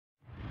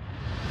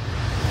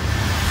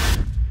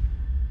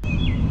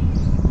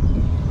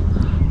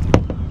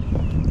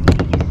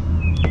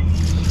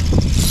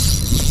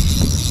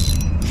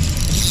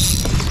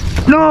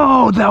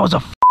No, that was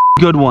a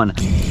good one.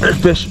 There's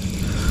fish.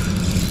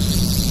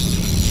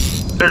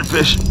 There's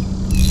fish.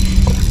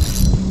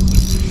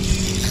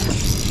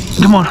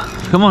 Come on,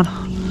 come on,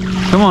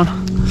 come on.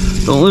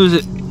 Don't lose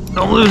it.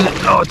 Don't lose it.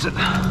 Oh, it's it.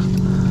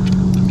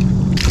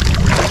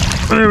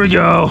 There we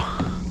go.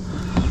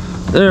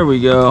 There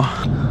we go.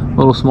 A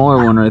little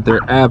smaller one right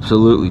there.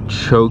 Absolutely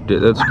choked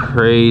it. That's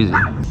crazy.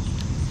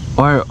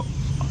 Why?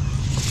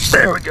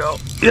 There we go.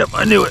 Yep,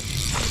 I knew it.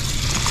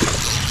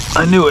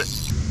 I knew it.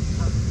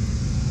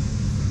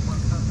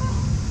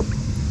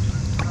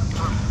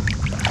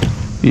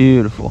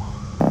 Beautiful.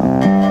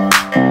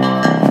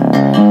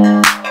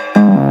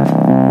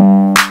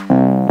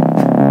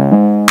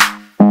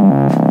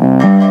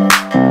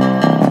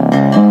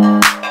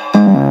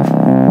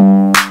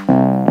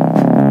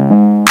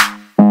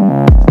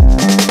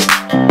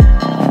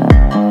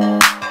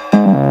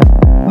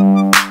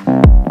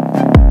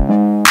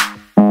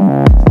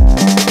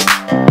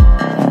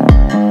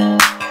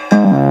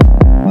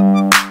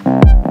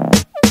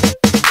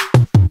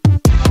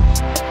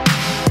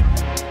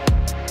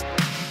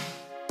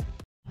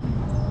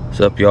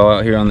 What's up, y'all?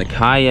 Out here on the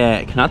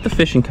kayak, not the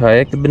fishing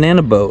kayak, the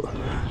banana boat,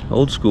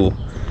 old school.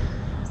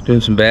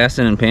 Doing some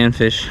bassing and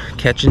panfish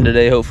catching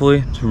today,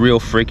 hopefully. It's real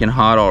freaking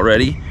hot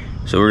already,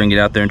 so we're gonna get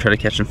out there and try to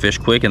catch some fish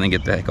quick and then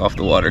get the heck off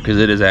the water because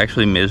it is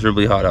actually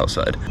miserably hot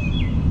outside.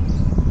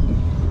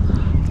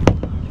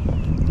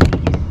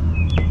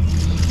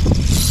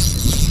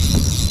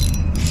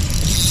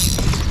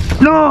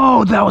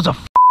 No, that was a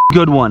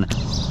good one.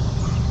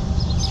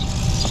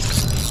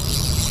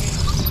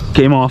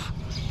 Came off.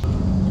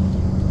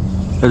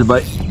 There's a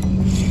bite.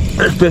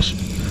 There's fish.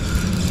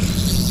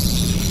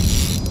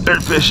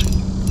 There's fish.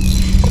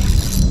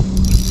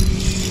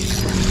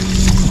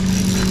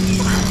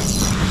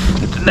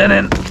 Get the net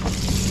in.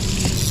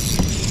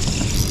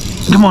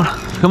 Come on,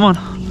 come on,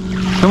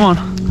 come on.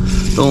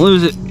 Don't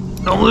lose it.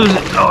 Don't lose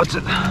it. Oh, it's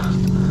it.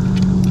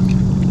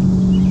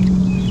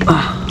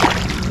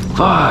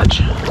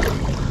 Fudge.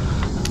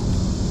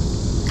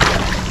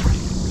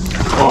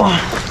 Oh.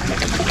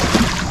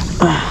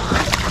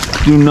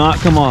 Do not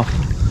come off.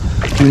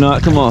 Do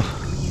not come off.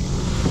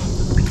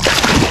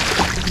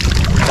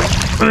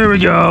 There we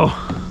go.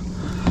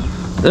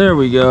 There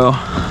we go.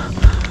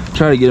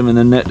 Try to get him in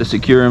the net to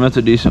secure him. That's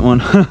a decent one.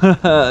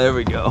 There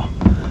we go.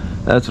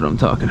 That's what I'm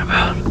talking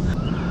about.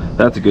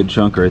 That's a good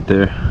chunk right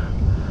there.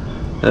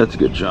 That's a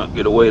good chunk.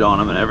 Get a weight on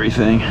him and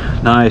everything.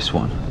 Nice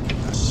one.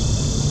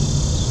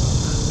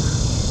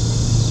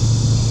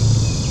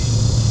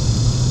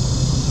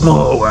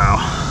 Oh, wow.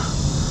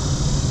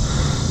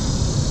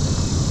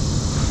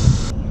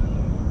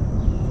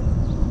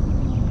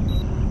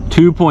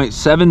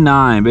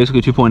 2.79,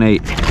 basically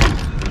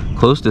 2.8.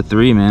 Close to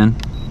 3, man.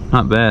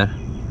 Not bad.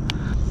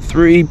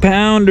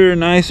 3-pounder,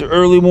 nice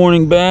early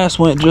morning bass,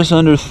 went just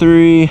under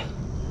 3.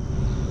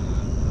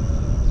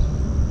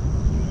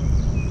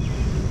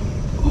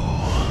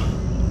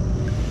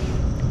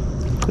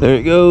 There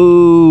it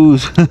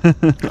goes.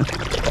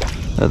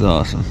 That's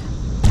awesome.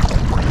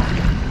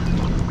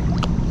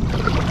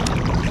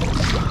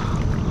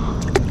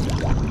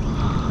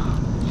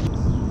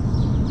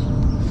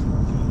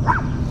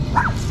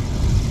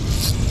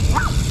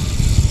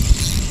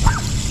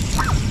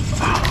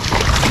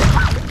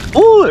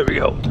 Oh, there we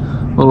go.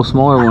 A little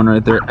smaller one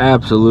right there.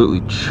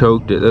 Absolutely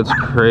choked it. That's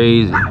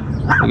crazy.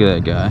 Look at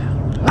that guy.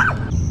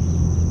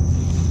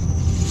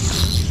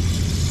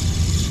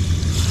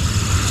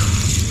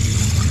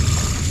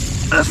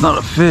 That's not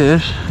a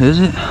fish, is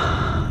it?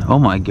 Oh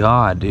my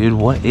god, dude.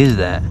 What is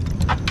that?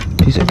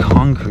 Piece of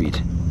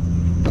concrete.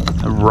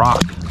 A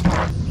rock.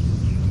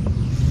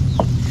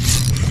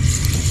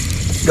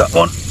 Got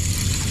one.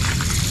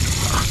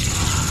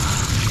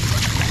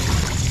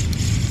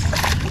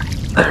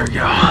 There we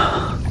go.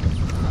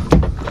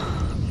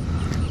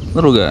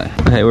 Little guy.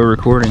 Hey, we're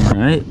recording,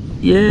 right?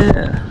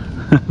 Yeah.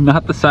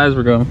 Not the size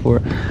we're going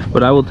for,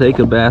 but I will take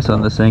a bass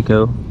on the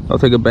Senko. I'll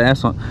take a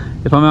bass on,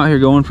 if I'm out here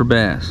going for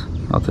bass,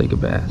 I'll take a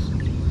bass.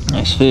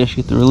 Nice fish,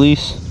 get the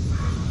release.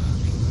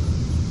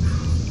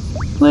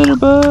 Later,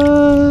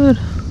 bud.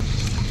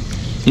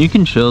 You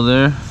can chill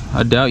there.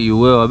 I doubt you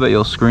will. I bet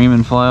you'll scream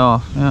and fly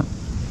off. Yep.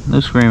 No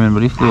screaming,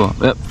 but he flew off.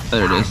 Yep,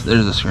 there it is.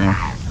 There's the scream.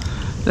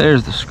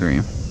 There's the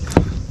scream.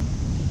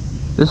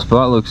 This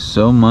spot looks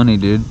so money,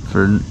 dude,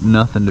 for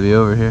nothing to be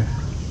over here.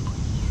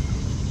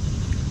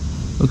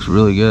 Looks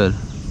really good.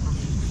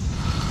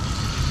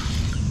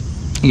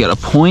 You got a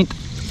point,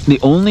 the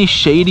only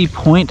shady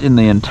point in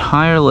the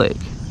entire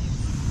lake.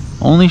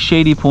 Only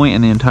shady point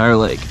in the entire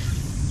lake.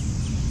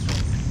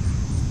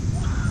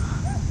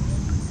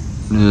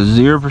 There's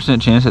a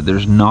 0% chance that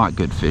there's not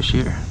good fish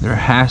here. There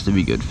has to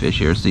be good fish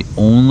here. It's the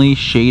only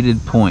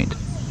shaded point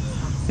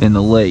in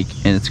the lake,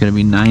 and it's gonna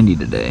be 90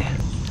 today.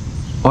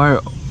 Why?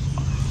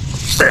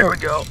 There we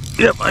go.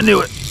 Yep, I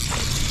knew it.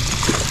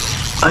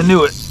 I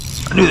knew it.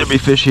 I knew there'd be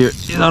fish here.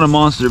 He's not a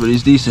monster, but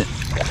he's decent.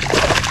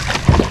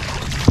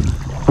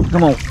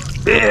 Come on.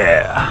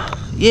 Yeah.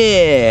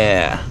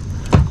 Yeah.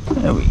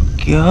 There we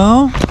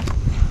go.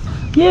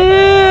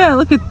 Yeah,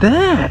 look at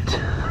that.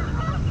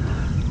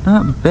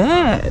 Not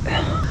bad.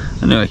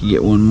 I know I could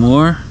get one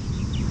more.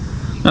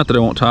 Not that I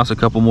won't toss a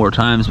couple more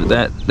times, but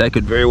that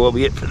could very well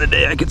be it for the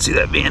day. I could see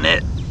that being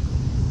it.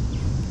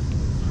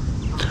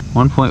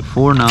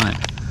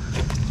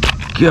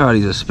 1.49. God,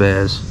 he's a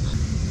spaz.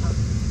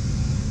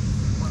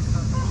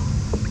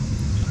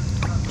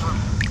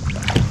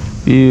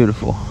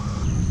 Beautiful.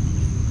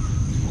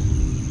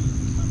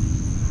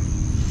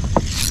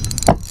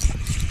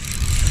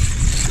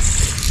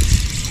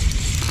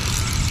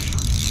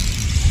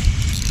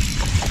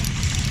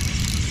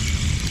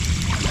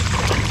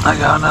 I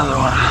got another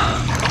one.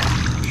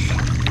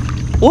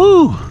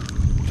 Woo!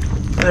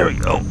 There we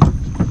go.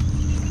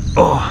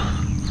 Oh,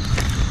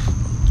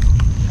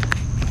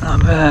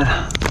 not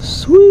bad.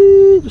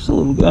 Sweet, just a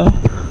little guy.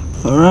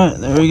 All right,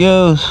 there he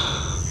goes.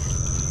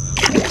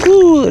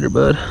 Woo, later,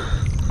 bud.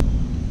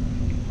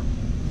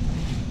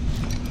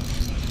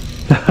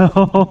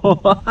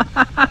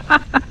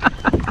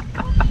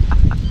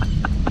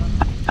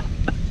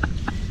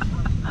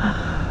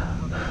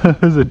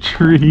 That was a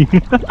tree.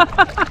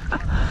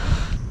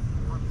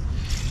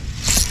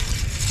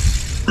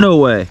 No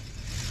way.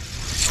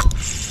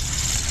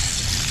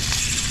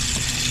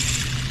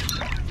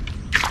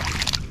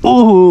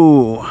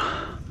 Ooh,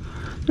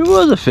 there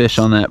was a fish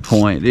on that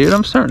point, dude.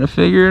 I'm starting to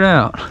figure it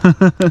out.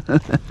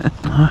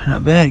 Alright,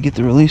 not bad. Get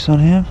the release on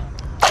him.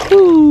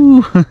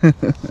 Ooh.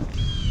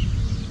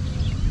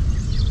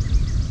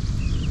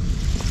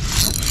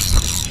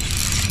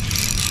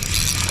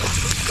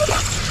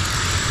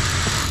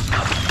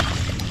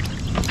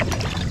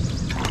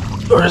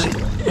 Where is he?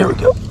 Here we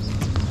go.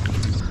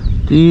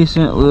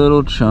 Decent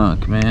little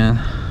chunk, man.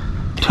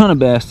 Ton of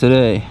bass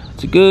today.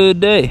 It's a good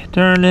day.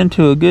 Turned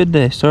into a good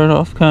day. Started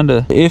off kind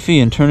of iffy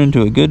and turned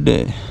into a good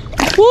day.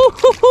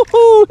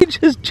 Woo! He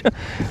just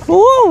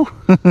woo!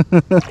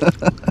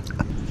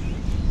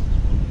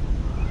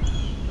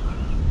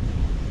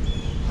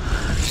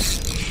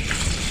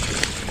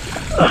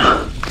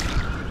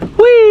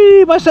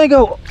 Whee! My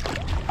Senko!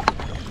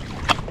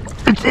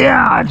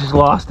 Yeah, I just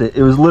lost it.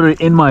 It was literally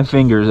in my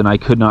fingers and I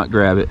could not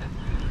grab it.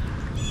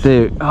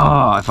 Dude,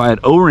 oh, if I had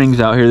O-rings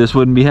out here, this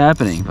wouldn't be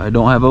happening, but I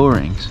don't have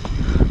O-rings.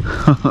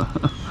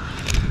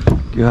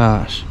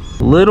 Gosh,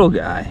 little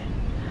guy.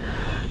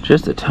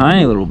 Just a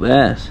tiny little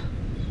bass.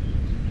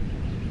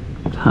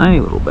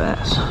 Tiny little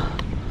bass.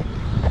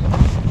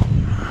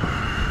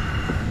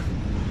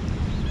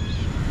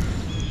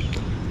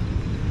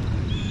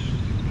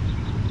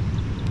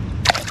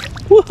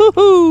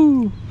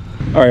 Woohoo!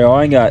 All right, y'all,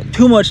 I ain't got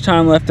too much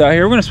time left out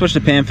here. We're gonna switch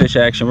to panfish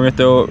action. We're gonna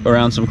throw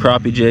around some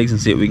crappie jigs and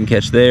see what we can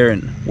catch there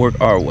and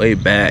work our way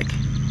back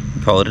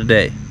and call it a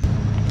day.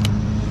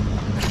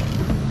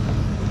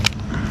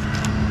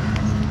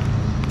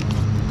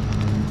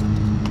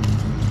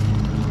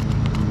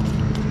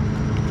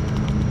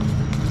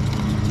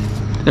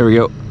 There we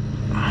go.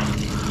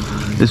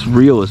 This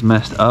reel is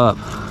messed up.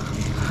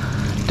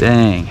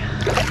 Dang.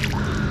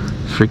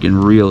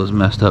 Freaking reel is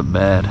messed up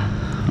bad.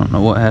 I don't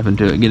know what happened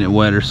to it. Getting it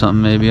wet or something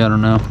maybe. I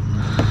don't know.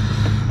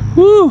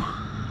 Woo!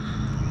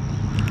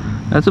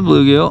 That's a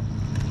bluegill.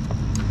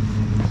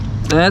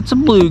 That's a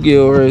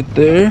bluegill right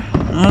there.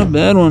 Not a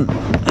bad one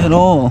at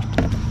all.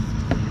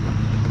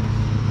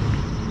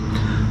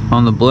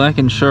 On the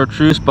blackened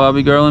chartreuse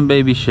Bobby Garland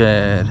baby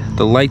shad.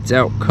 The lights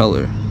out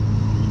color.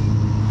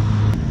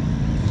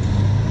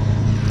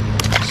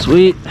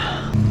 Sweet.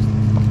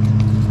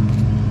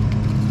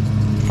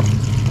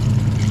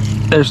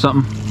 There's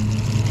something.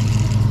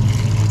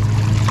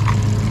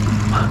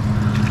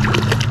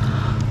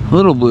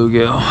 Little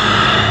bluegill.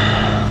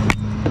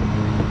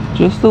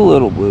 Just a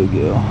little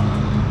bluegill.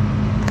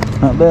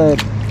 Not bad.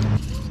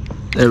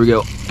 There we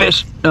go.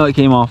 Fish. No, it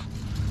came off.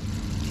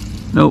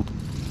 Nope.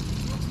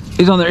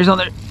 He's on there. He's on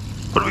there.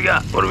 What do we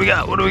got? What do we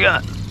got? What do we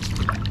got?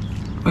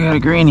 We got a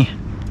greenie.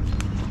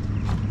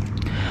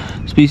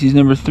 Species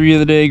number 3 of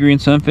the day, green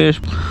sunfish.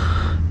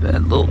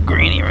 Bad little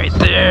greenie right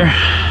there.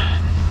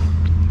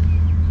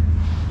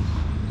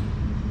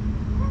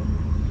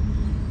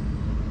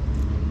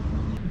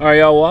 Alright,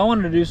 y'all, well, I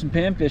wanted to do some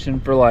pan fishing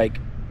for like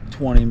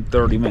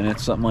 20-30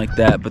 minutes, something like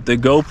that, but the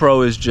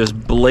GoPro is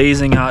just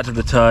blazing hot to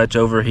the touch,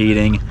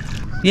 overheating.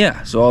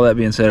 Yeah, so all that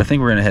being said, I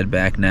think we're gonna head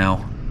back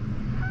now.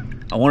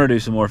 I want to do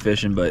some more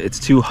fishing, but it's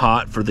too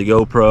hot for the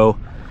GoPro.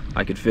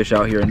 I could fish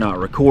out here and not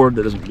record.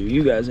 That doesn't do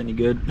you guys any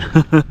good.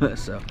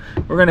 So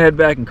we're gonna head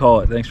back and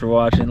call it. Thanks for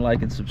watching,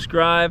 like and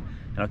subscribe,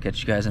 and I'll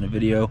catch you guys in a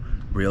video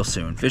real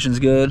soon. Fishing's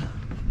good.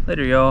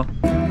 Later, y'all.